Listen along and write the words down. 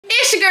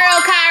It's your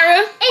girl,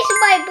 Kyra. It's your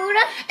boy,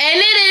 Buddha. And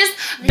it is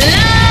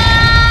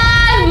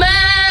Vlogmas.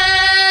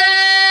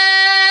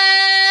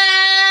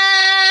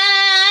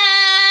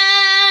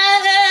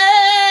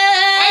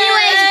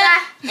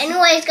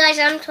 Anyways, guys,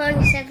 I'm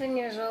 27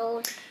 years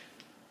old.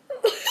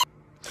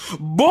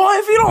 Boy,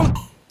 if you don't...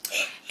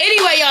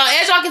 Anyway, y'all,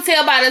 as y'all can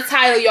tell by the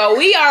title, y'all,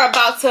 we are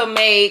about to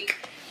make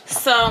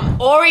some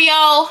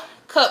Oreo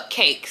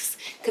cupcakes.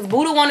 Because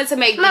Buddha wanted to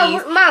make these.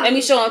 Mom. Let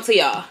me show them to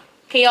y'all.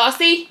 Can y'all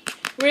see?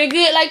 Real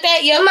good like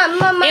that? Yep.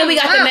 Mom, and we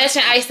got the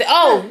matching icing.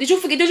 Oh, did you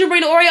forget? Did you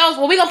bring the Oreos?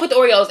 Well, we're going to put the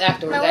Oreos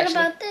afterwards, Now, what actually.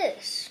 about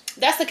this?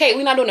 That's the cake.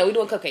 We're not doing that. We're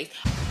doing cupcakes.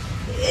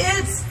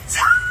 It's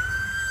time.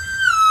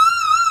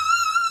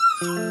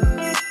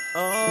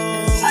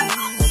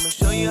 I'ma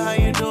show you how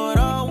you do it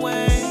all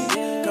way.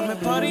 Come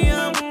and party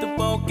on with the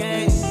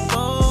bouquet.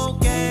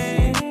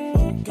 Bouquet.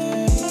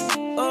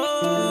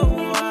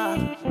 Oh,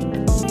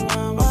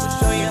 I'ma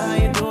show you how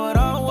you do it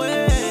all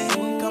way.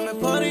 Come and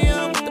party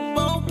on with the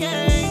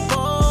bouquet.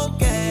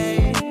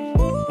 Bouquet.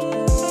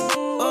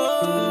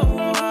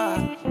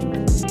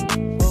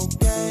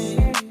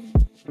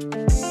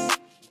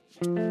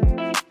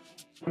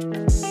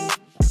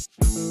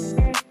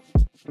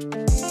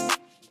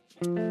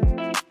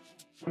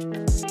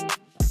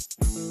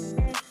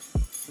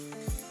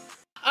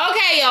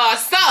 Okay, y'all,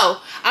 so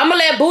I'm gonna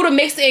let Buddha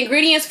mix the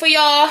ingredients for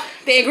y'all.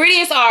 The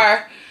ingredients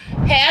are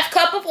half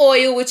cup of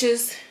oil, which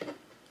is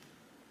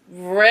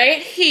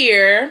right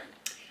here,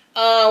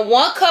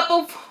 1 cup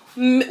of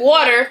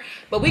water,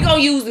 but we're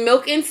gonna use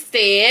milk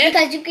instead.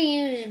 Because you can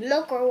use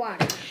milk or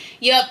water.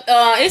 Yep,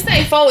 it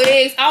say 4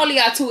 eggs. I only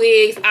got 2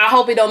 eggs. I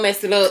hope it don't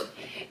mess it up.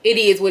 It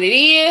is what it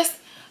is.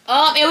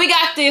 And we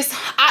got this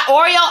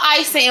Oreo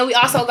icing, and we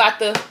also got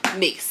the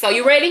mix. So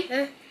you ready?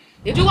 Huh?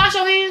 Did you wash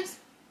your hands?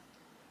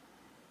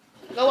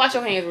 Go wash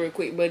your hands real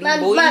quick, buddy.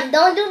 Mom,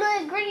 don't do the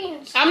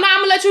ingredients. I'm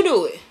gonna let you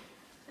do it.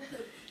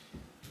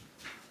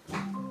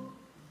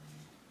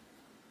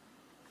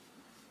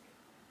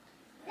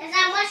 Is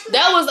that much?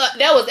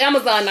 That was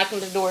Amazon knocking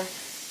on the door.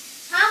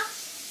 Huh?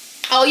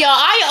 Oh, y'all,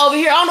 I over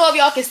here. I don't know if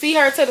y'all can see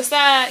her to the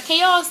side. Can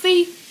y'all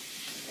see?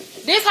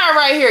 This her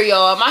right here,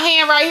 y'all. My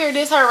hand right here.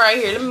 This her right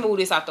here. Let me move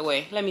this out the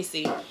way. Let me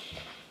see.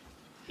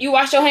 You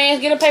wash your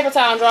hands. Get a paper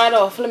towel and dry it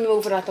off. Let me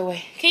move it out the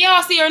way. Can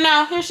y'all see her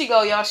now? Here she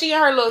go, y'all. She in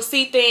her little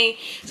seat thing.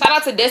 Shout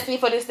out to Destiny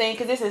for this thing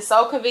because this is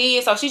so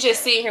convenient. So she's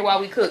just sitting here while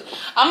we cook.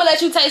 I'm going to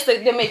let you taste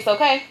the mix,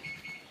 okay?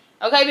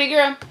 Okay, big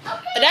girl? Okay.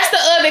 That's the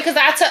oven because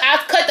I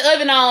cut the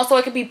oven on so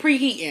it can be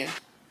preheating.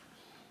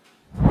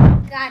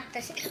 Got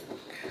this. Okay.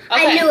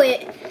 I knew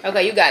it.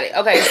 Okay, you got it.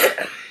 Okay.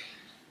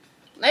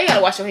 Now you got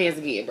to wash your hands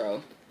again,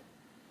 bro.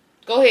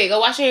 Go ahead. Go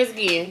wash your hands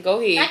again.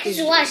 Go ahead. I can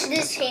just wash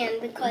this hand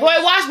because...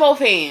 Boy, wash both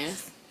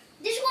hands.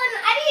 This one,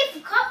 I didn't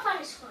get the cup on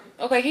this one.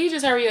 Okay, can you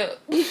just hurry up?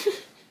 Mom,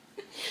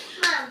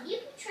 you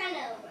trying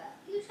to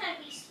be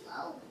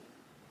slow.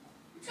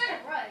 You trying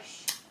to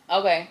rush.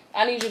 Okay,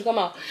 I need you to come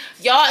on.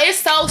 Y'all, it's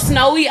so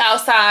snowy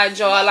outside,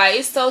 y'all. Like,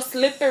 it's so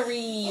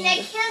slippery. And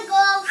I can't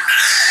go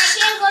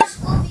to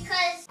school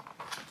because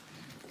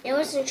it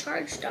wasn't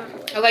charged all the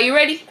way. Okay, you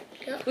ready?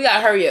 Yep. We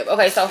gotta hurry up.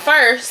 Okay, so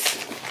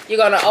first, you're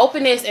gonna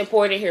open this and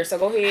pour it in here. So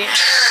go ahead.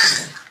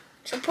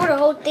 So pour the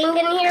whole thing in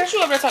here? What you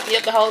over there talking?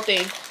 Yep, the whole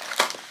thing.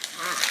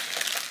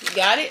 You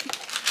got it?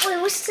 Wait,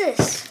 what's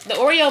this? The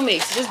Oreo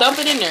mix. Just dump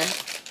it in there.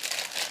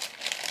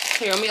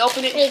 Here, let me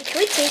open it. Wait, can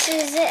we taste it?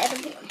 Is it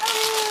edible?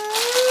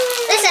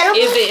 It's edible?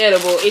 Is it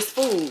edible? It's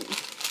food.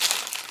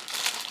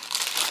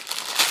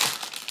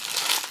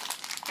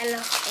 I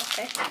know.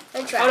 Okay.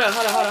 Let's try. Hold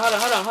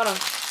on.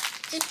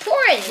 Just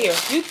pour it. Here,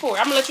 you pour.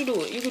 I'm gonna let you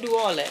do it. You can do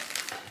all that.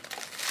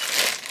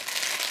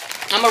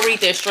 I'm gonna read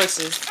the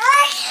instructions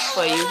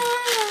for you.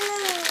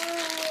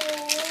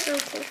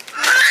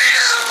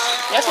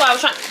 That's why I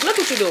was trying. Look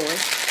what you're doing.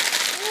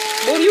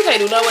 Boy, you can't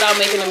do nothing without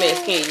making a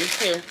mess, can you?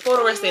 Here, pour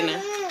the rest in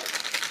there.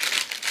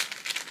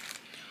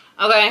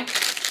 Okay.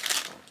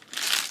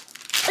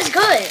 It's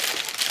good.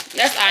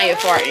 That's iron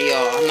farting,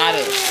 y'all, not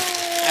us.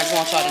 I just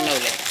want y'all to know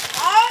that.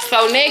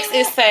 So next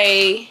is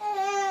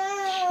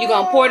you're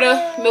gonna pour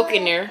the milk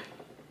in there.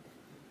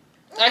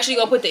 Actually,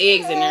 you're gonna put the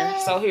eggs in there.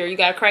 So here, you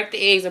gotta crack the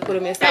eggs and put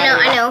them inside.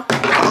 I know.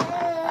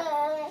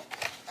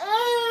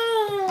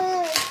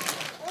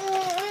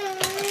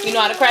 You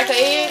know how to crack an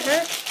egg?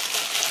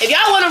 If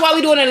y'all wonder why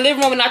we doing it in the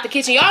living room and not the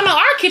kitchen, y'all know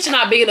our kitchen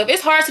not big enough.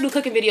 It's hard to do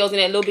cooking videos in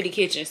that little bitty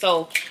kitchen.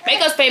 So make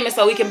us famous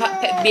so we can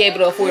be able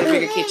to afford a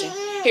bigger kitchen.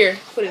 Here,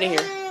 put it in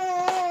here.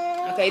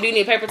 Okay, do you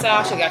need a paper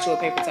towel? She got you a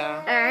paper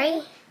towel.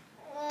 Alright.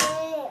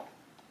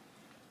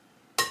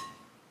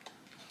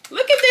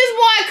 Look at this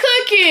boy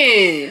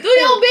cooking. Do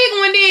your big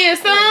one then,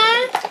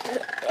 son.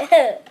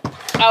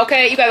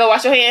 Okay, you gotta go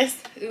wash your hands.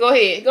 Go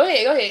ahead.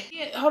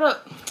 Yeah, hold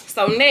up.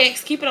 So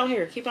next, keep it on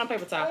here. Keep it on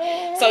paper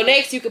towel. So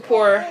next, you can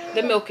pour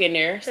the milk in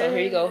there. So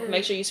here you go.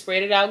 Make sure you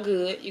spread it out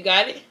good. You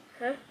got it?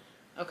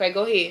 Okay,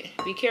 go ahead.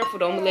 Be careful.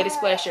 Don't let it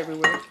splash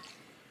everywhere.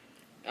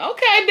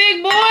 Okay,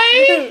 big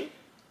boy.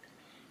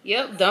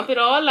 Yep, dump it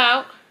all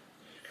out.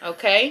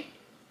 Okay.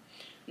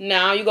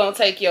 Now you're gonna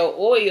take your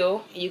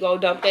oil and you go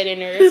dump that in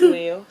there as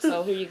well.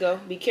 So here you go.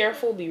 Be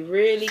careful. Be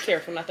really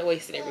careful not to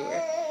waste it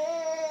everywhere.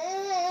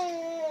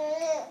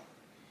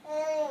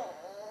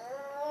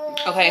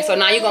 Okay, so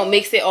now you're gonna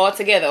mix it all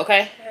together,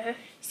 okay?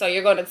 So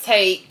you're gonna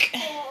take.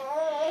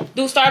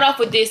 Start off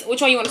with this.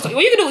 Which one you want to start?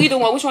 Well, you can do either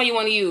one. Which one you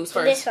want to use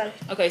first? This one.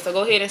 Okay, so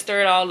go ahead and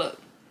stir it all up.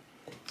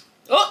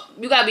 Oh,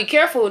 you gotta be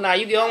careful now.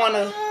 You don't want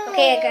to.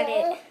 Okay, I got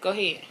it. Go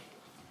ahead.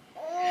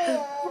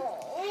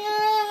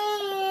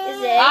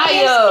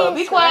 Aya,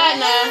 be quiet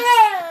now.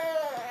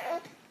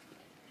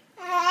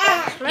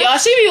 Y'all,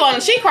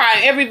 she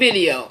crying every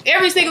video.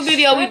 Every single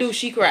video we do,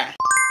 she cry.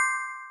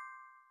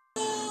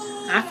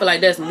 I feel like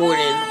that's more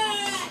than.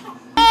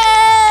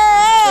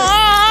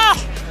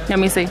 Let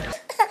me see.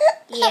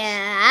 Yeah,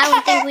 I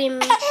don't think we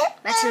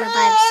match in the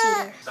vibes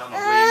either. Sound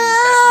like waiting,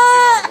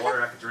 passing the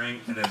water I could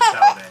drink, and then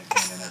salad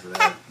came in after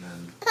that. And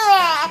then,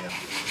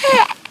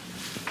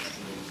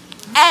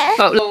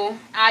 Oh,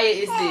 Aya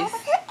is this.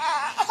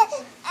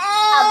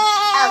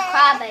 I'll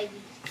cry, baby.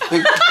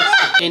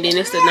 And then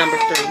it's the number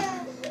 3.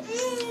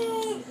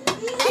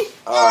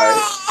 Alright.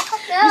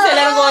 You said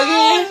let him go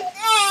again?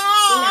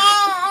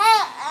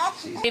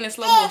 In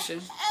slow motion.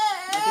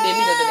 Like you did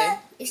me the other day.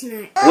 It's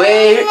not.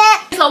 Wait.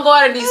 It's gonna go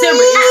out in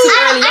December. It's too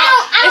early.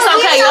 It's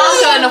okay. Y'all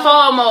still in the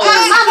fall mode.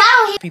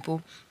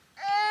 People,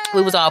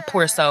 we was all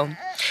poor, so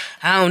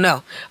I don't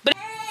know. But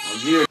I'm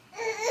here.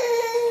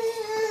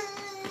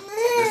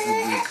 This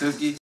is the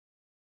cookie.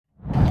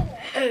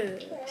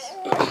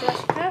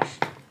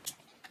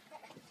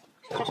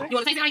 you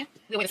want to taste it, Aya?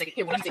 Wait a second.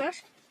 Here, let me see.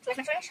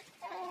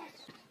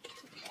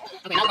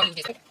 Okay, now I'm gonna use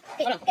this.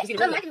 Hold on. Let's get it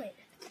real quick.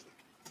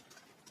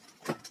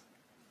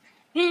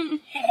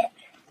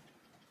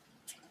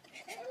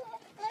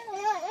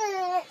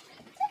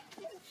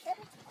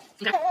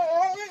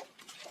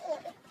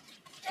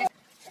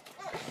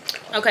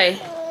 Okay,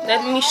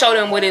 let me show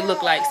them what it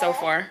looked like so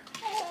far.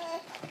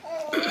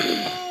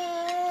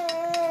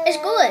 It's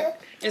good.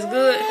 It's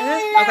good?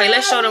 Okay,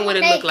 let's show them what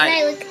it looked like.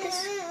 Can I look at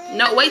this?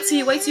 No, wait till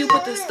you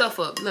put this stuff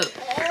up. Look.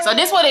 So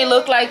this what it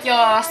look like,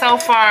 y'all, so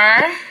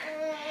far.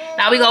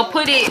 Now we gonna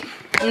put it.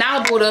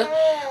 Now, Buddha,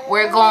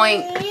 we're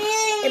going.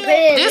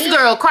 This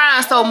girl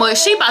crying so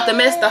much, she about to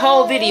mess the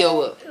whole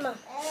video up.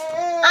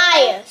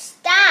 Aya,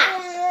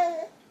 stop.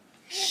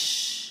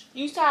 Shh.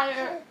 You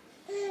tired?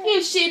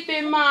 You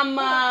shipping,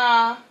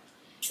 mama.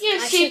 You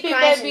shipping,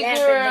 baby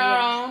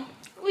girl.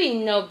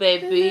 We know,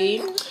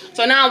 baby.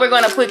 So now we're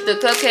gonna put the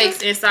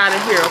cupcakes inside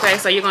of here, okay?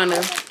 So you're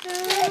gonna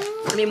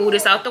let me move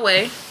this out the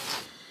way.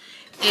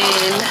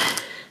 And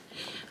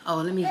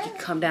oh, let me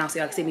come down so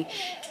y'all can see me.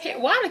 Here,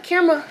 why the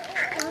camera?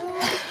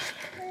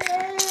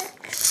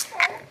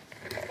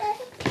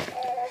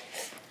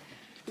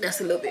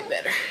 That's a little bit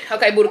better.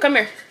 Okay, Buddha, come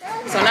here.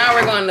 So now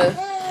we're gonna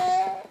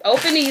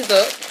open these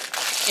up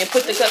and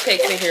put the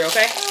cupcakes in here,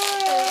 okay?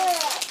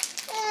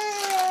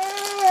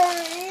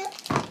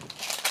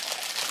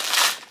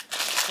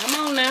 Come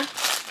on now.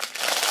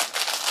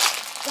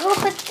 I'm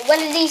gonna put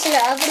one of these in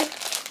the oven.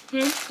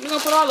 We're gonna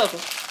put all of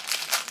them.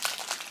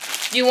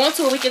 You want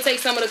to? We can take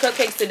some of the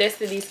cupcakes to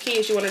Destiny's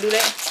kids. You want to do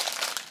that?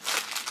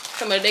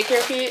 Some of the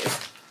daycare kids.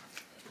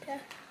 Yeah.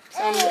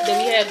 Some that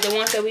we have, the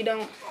ones that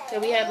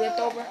we have left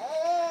over.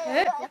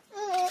 Okay,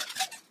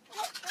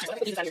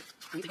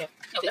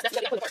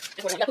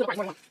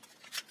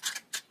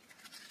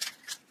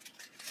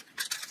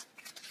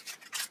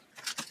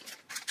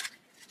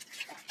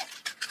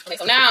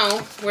 so now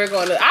we're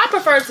gonna. I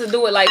prefer to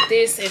do it like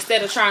this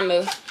instead of trying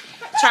to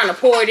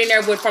pour it in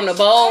there, but from the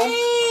bowl.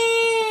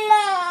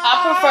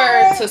 I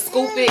prefer to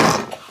scoop it.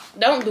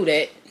 Don't do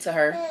that to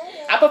her.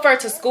 I prefer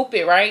to scoop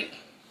it, right?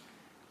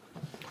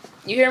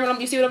 You hear me?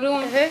 You see what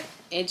I'm doing?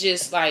 And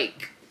just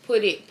like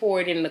pour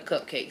it in the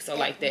cupcake, so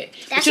like that.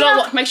 But you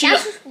don't make sure.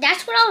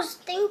 That's what I was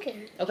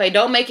thinking. Okay,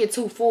 don't make it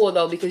too full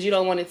though, because you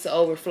don't want it to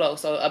overflow.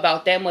 So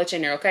about that much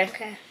in there, okay?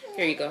 Okay.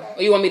 Here you go.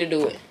 Or you want me to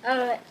do it? I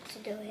don't want to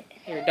do it.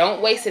 Here,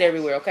 don't waste it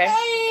everywhere, okay?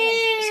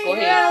 Just go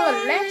ahead. All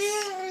a mess.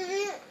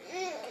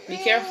 Be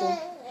careful.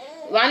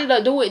 Well, I need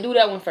to do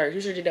that one first.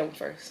 You should do that one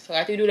first. So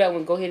after you do that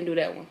one, go ahead and do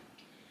that one.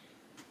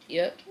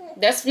 Yep.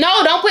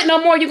 Don't put no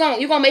more. You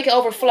gonna make it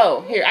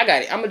overflow. Here, I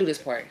got it. I'm gonna do this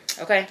part.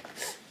 Okay?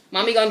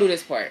 Mommy gonna do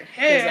this part.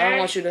 Because I don't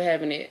want you to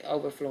having it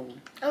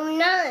overflowing. I'm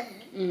not.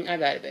 I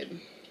got it,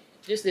 baby.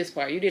 Just this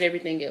part. You did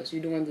everything else.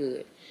 You're doing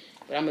good.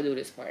 But I'm gonna do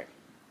this part.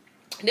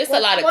 This a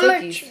lot of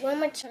cookies. One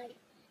more time.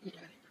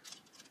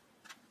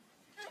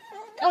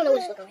 I don't know what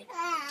it's looking like.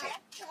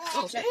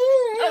 Oh, shit. I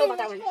don't know about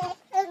that one.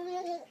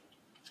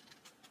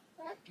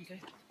 Okay.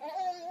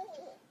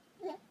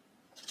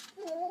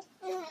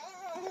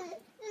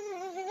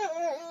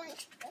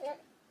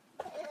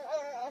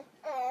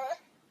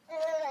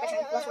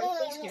 Last one,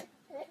 please. Here.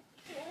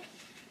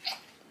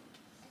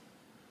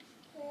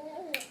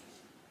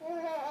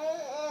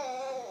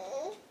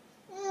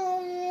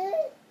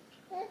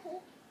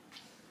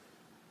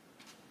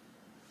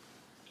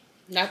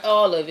 Not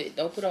all of it.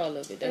 Don't put all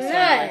of it. That's fine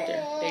right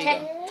there. There you go.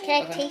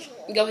 Can I taste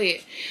it? Go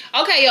ahead.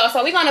 Okay, y'all.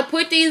 So we're gonna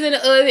put these in the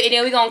oven, and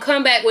then we're gonna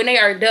come back when they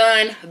are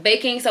done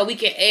baking, so we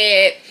can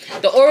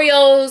add the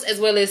Oreos as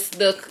well as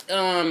the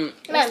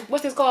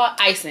what's this called,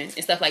 icing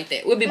and stuff like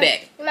that. We'll be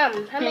back.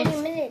 Mom, how many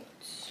minutes?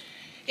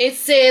 It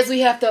says we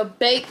have to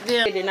bake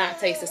them. I did not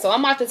taste it, so I'm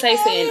about to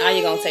taste it, and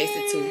Aya gonna taste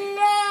it too.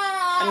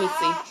 Let me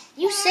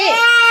see. You sick?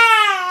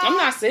 I'm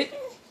not sick.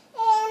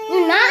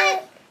 You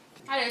not?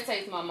 How did it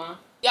taste, Mama?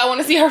 Y'all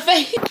want to see her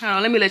face? Hold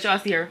on, let me let y'all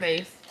see her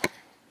face.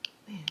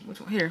 Man, which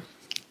one? Here.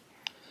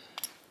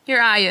 Here,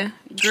 Aya.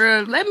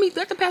 Girl, let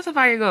the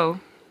pacifier go.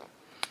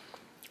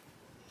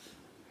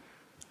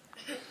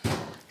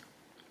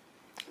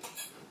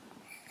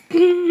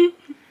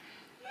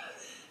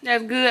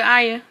 That's good,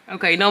 Aya.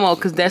 Okay, no more,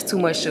 because that's too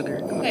much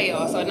sugar. Okay,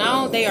 y'all, so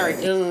now they are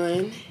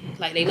done.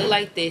 Like, they look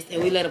like this,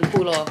 and we let them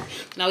cool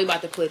off. Now we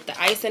about to put the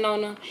icing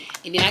on them.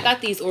 And then I got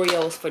these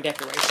Oreos for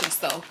decoration.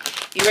 So,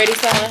 you ready,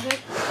 son?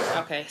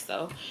 Okay,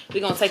 so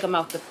we're going to take them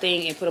out the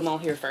thing and put them on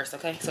here first,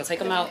 okay? So, take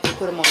them out and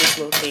put them on this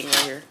little thing right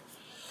here.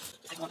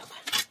 Take one out.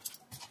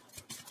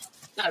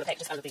 Not out of the pack,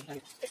 just out of the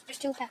thing. There's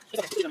 2 packs. It's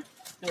okay, put them.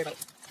 Don't worry about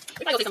it.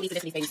 We might go take some of these to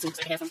Destiny's babies too, so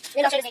I can have some.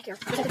 Then I'll show the daycare.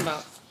 What are you talking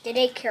about? The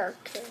daycare.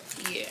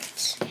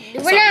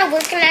 Yeah. We're not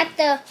working at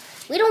the.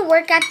 We don't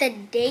work at the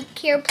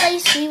daycare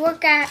place. We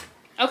work at.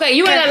 Okay,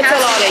 you ain't gotta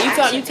tell all that.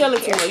 You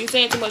telling too much. You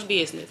saying too much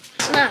business.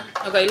 Mom.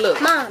 Okay,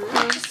 look. Mom,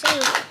 I'm just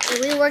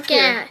saying. We work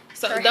at.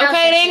 So,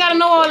 okay, they ain't gotta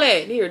know all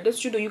that. Here, that's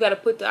what you do. You gotta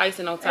put the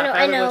icing on top.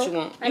 I know. What you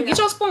want. You get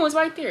your spoon. It's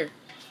right there.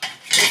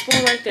 The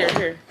spoon right there.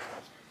 Here.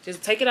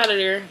 Just take it out of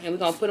there, and we're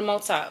gonna put them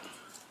on top.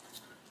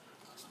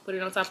 Put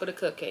it on top of the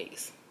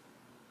cupcakes.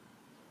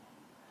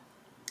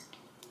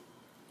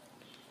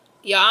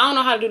 Y'all, I don't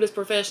know how to do this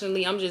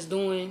professionally. I'm just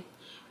doing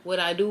what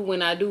I do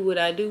when I do what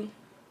I do.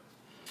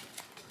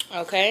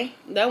 Okay,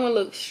 that one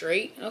looks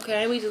straight.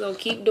 Okay, we just gonna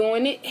keep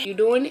doing it. You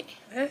doing it?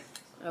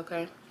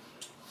 Okay.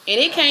 And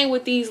it came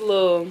with these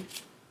little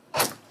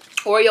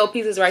Oreo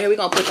pieces right here. We're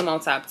gonna put them on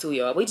top too,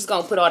 y'all. We just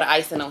gonna put all the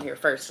icing on here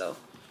first, though.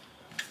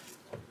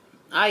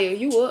 Aya,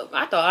 you up?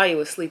 I thought Aya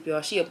was asleep,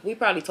 y'all. She up. We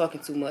probably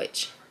talking too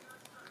much.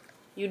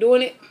 You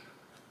doing it?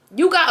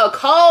 You got a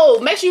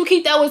cold. Make sure you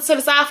keep that one to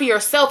the side for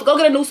yourself. Go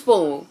get a new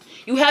spoon.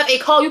 You have a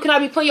cold. You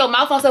cannot be putting your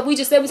mouth on stuff. We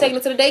just said we taking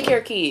it to the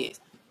daycare kids.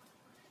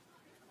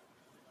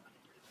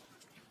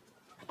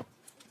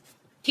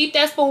 Keep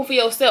that spoon for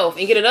yourself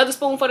and get another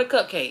spoon for the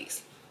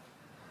cupcakes.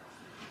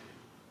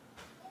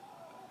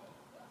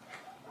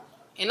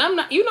 And I'm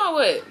not, you know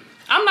what?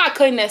 I'm not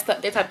cutting that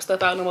type of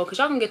stuff out no more, because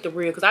y'all can get the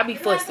real, because I be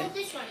fussing.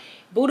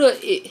 Buddha,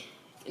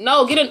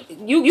 no, get a,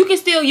 you can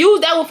still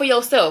use that one for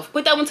yourself.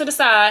 Put that one to the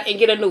side and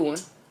get a new one.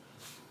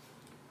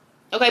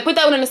 Okay, put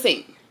that one in the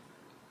sink.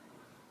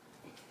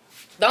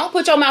 Don't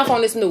put your mouth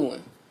on this new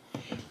one.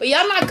 But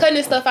y'all not cutting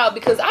this stuff out,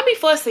 because I be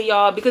fussing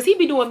y'all, because he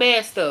be doing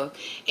bad stuff.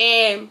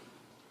 And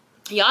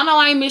y'all know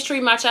I ain't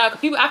mistreating my child.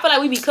 People, I feel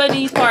like we be cutting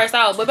these parts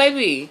out. But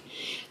baby,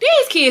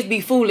 these kids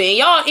be fooling.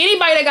 Y'all,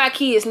 anybody that got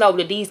kids know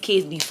that these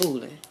kids be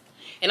fooling.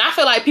 And I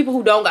feel like people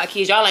who don't got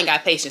kids, y'all ain't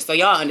got patience. So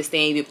y'all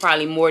understand it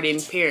probably more than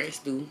parents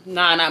do.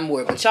 Nah, not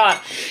more. But y'all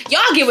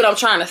get what I'm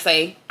trying to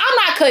say. I'm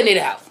not cutting it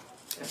out.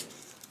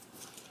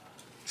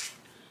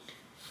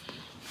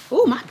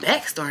 Ooh, my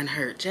back's starting to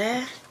hurt,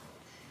 Jad.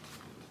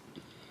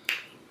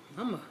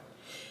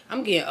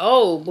 I'm getting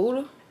old,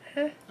 Buddha.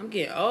 I'm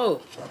getting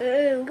old.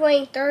 I'm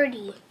going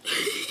 30.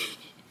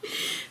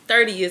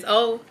 30 years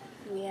old?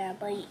 Yeah,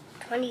 but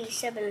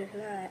 27 is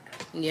not.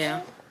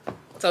 Yeah.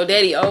 So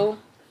daddy old?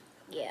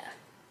 Yeah.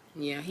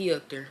 Yeah, he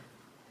up there.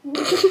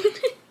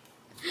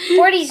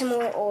 40's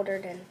more older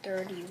than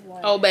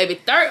 31. Oh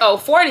baby,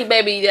 40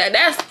 baby,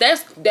 that's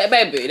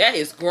baby, that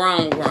is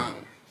grown.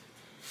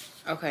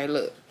 Okay,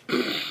 look.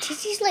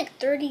 TT's like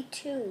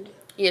 32.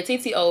 Yeah,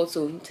 TT old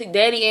too.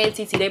 Daddy and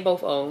TT, they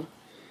both old.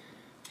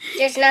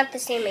 They're not the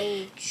same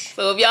age.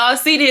 So if y'all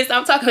see this,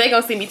 I'm talking, they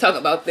gonna see me talk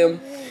about them.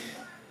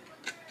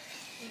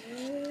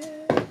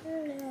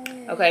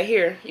 Okay,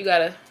 here, you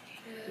gotta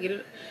get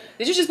it.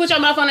 Did you just put your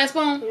mouth on that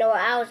spoon? No,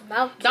 I was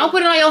about to. Don't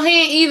put it on your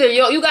hand either.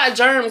 You got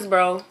germs,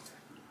 bro.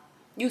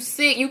 You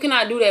sick. You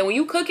cannot do that. When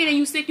you cooking and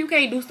you sick, you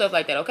can't do stuff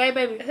like that, okay,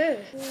 baby?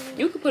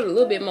 You can put a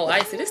little bit more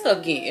ice in. This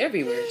stuff getting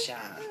everywhere,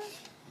 child.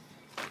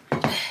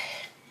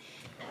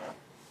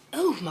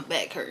 Oh, my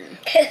back hurting.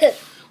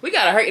 We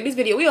gotta hurry this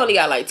video. We only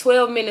got like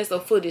 12 minutes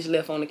of footage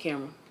left on the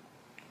camera.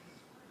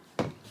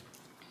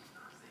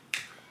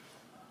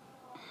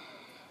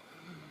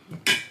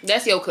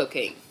 That's your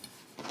cupcake.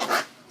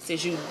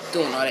 Since you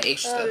doing all that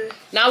extra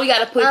stuff. Now we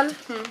gotta put...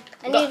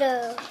 I need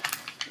a...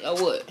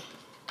 Oh, what?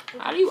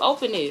 How do you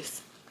open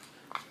this?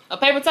 A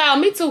paper towel?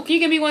 Me too. Can you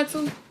give me one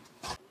too?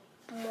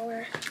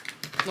 More.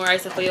 More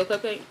icing for your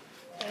cupcake?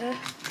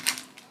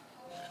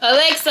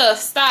 Alexa,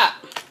 stop.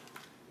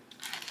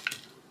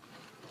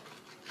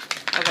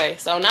 Okay,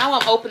 so now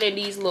I'm opening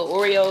these little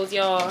Oreos,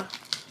 y'all.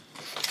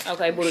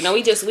 Okay, Buddha. No,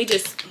 we just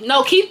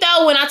no, keep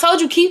that one. I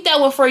told you keep that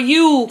one for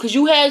you, cause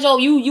you had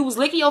you was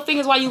licking your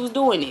fingers while you was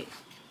doing it.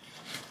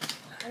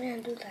 I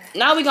didn't do that.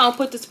 Now we gonna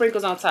put the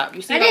sprinkles on top.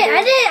 You see? I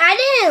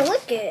didn't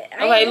lick it.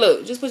 Okay,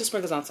 look, just put the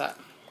sprinkles on top.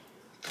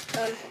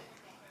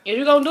 Is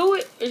you gonna do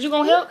it? Is you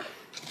gonna help?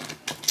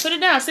 Put it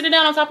down. Sit it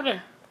down on top of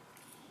there.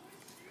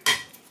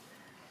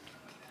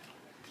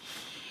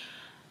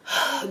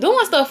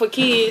 Doing stuff for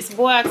kids,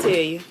 boy, I tell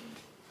you.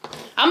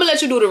 I'm gonna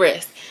let you do the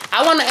rest.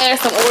 I want to add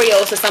some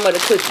Oreos to some of the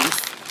cookies.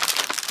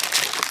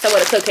 Some of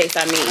the cupcakes,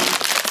 I mean.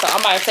 So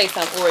I'm about to take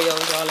some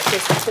Oreos, y'all.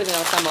 Let's put it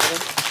on some of them.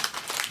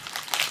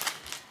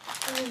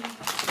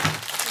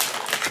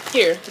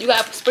 Here, you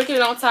got to sprinkle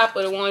it on top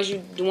of the ones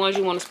you want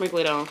to sprinkle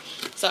it on.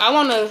 So I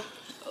want to,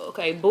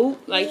 okay, boop,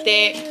 like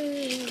that.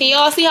 Can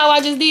y'all see how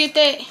I just did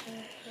that?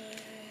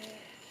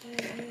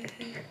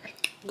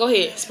 Go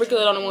ahead, sprinkle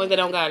it on the ones that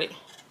don't got it.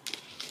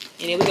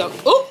 And then we go,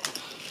 ooh.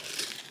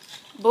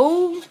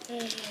 Boom.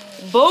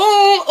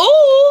 Boom.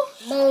 Ooh.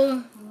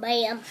 Boom.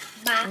 Bam.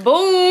 Bop.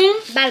 Boom.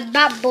 Bop.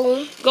 Bop.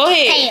 Boom. Go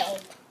ahead. Pow.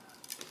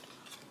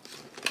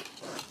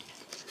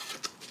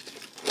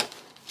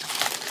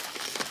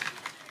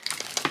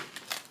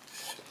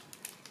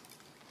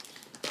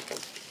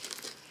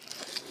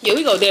 Yeah,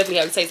 we gonna definitely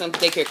have to take some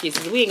daycare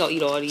kids. We ain't gonna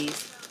eat all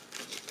these.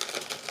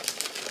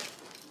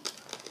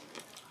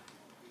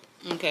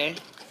 Okay.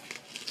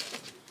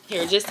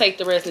 Here, just take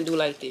the rest and do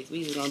like this.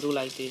 We just gonna do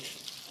like this.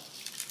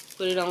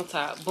 Put it on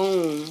top.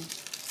 Boom.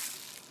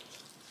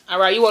 All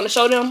right, you want to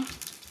show them?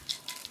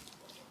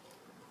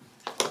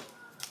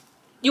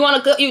 You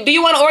want to? Do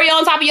you want an Oreo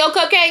on top of your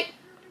cupcake?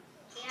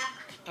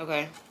 Yeah.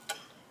 Okay.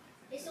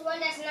 It's the one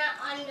that's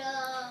not on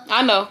the...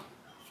 I know.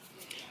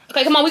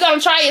 Okay, come on. We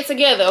gotta try it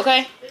together,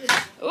 okay?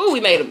 Ooh, we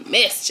made a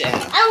mess, child.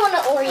 I don't want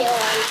an Oreo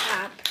on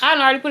top. I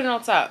already put it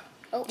on top.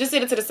 Oh. Just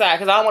sit it to the side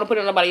because I don't want to put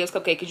it on nobody else's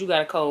cupcake because you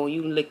got a cold and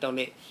you licked on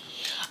it.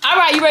 All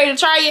right, you ready to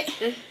try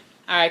it?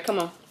 All right, come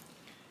on.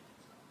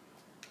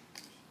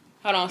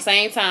 Hold on,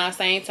 same time,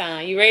 same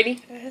time. You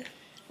ready?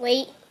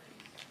 Wait.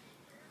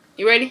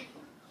 You ready?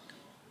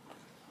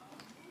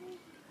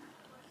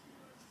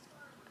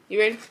 You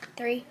ready?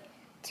 3,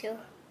 2,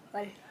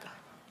 1, go.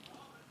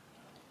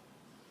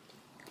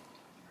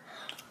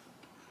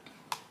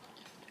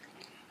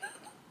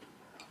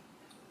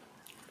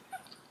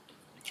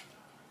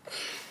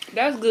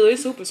 That's good.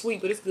 It's super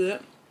sweet, but it's good.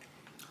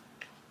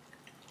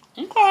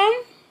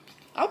 Okay.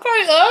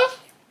 Okay, us.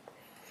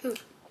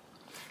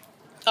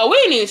 Oh, we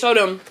didn't even show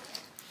them.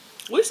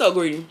 We're so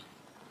greedy.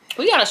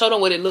 We gotta show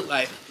them what it look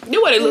like.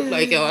 Do what it look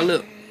like, y'all.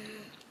 Look.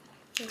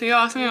 Can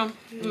y'all see them?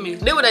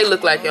 Do what they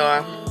look like,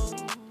 y'all.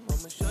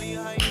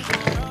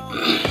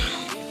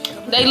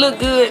 They look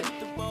good.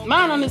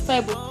 Mine on this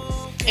table.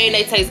 And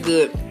they taste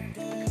good.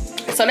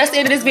 So that's the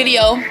end of this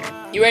video.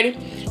 You ready?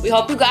 We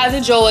hope you guys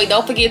enjoyed.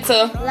 Don't forget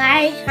to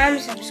Like,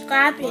 comment,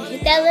 subscribe, and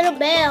hit that little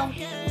bell.